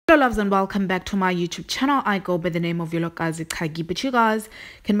Hello loves and welcome back to my YouTube channel. I go by the name of Yolokazi Kagi, but you guys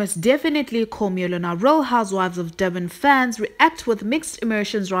can most definitely call me Olona. Real Housewives of Durban fans react with mixed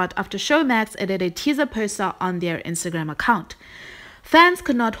emotions right after Showmax added a teaser poster on their Instagram account. Fans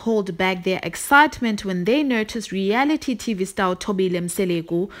could not hold back their excitement when they noticed reality TV star Thobile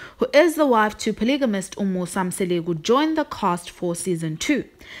Mselegu, who is the wife to polygamist Umusa Mselegu, joined the cast for season 2.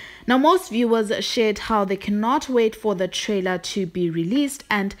 Now, most viewers shared how they cannot wait for the trailer to be released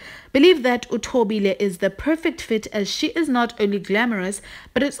and believe that Thobile is the perfect fit, as she is not only glamorous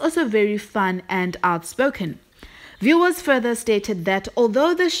but is also very fun and outspoken. Viewers further stated that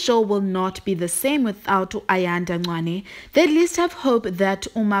although the show will not be the same without Ayanda Ncwane, they at least have hope that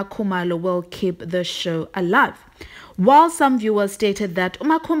Makhumalo will keep the show alive. While some viewers stated that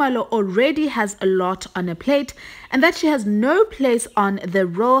Makhumalo already has a lot on her plate and that she has no place on the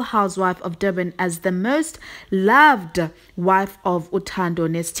Real Housewife of Durban as the most loved wife of Uthando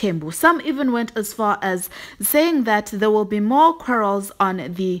Nesthembu. Some even went as far as saying that there will be more quarrels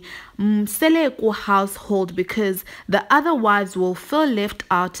on the Mselegu household because the other wives will feel left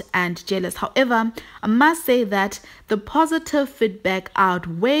out and jealous. However, I must say that the positive feedback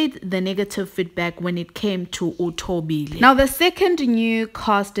outweighed the negative feedback when it came to Thobile. Now, the second new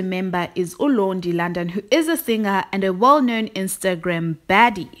cast member is Londie, who is a singer and a well-known Instagram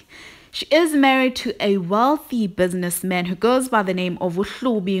baddie. She is married to a wealthy businessman who goes by the name of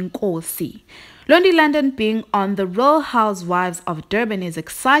Uhlubi Nkosi. Londie being on the Real Housewives of Durban is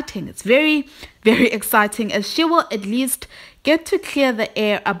exciting. It's very, very exciting, as she will at least get to clear the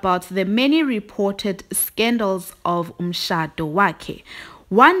air about the many reported scandals of umshado wakhe.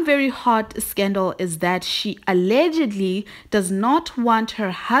 One very hot scandal is that she allegedly does not want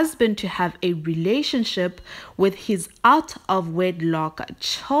her husband to have a relationship with his out-of-wedlock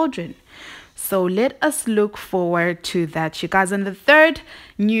children. So let us look forward to that, you guys. And the third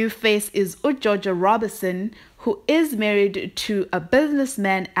new face is Jojo, who is married to a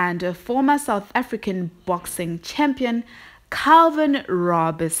businessman and a former South African boxing champion, Calvin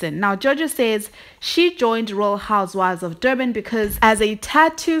Robinson. Now, Jojo says she joined Real Housewives of Durban because as a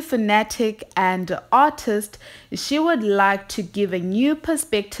tattoo fanatic and artist, she would like to give a new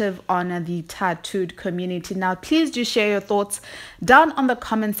perspective on the tattooed community. Now, please do share your thoughts down on the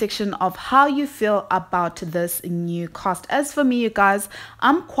comment section of how you feel about this new cast. As for me, you guys,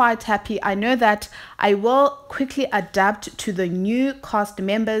 I'm quite happy. I know that I will quickly adapt to the new cast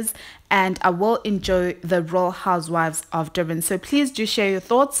members and I will enjoy the Real Housewives of Durban. So please do share your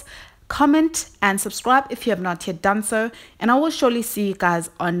thoughts, comment and subscribe if you have not yet done so, and I will surely see you guys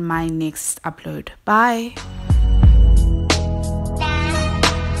on my next upload. Bye.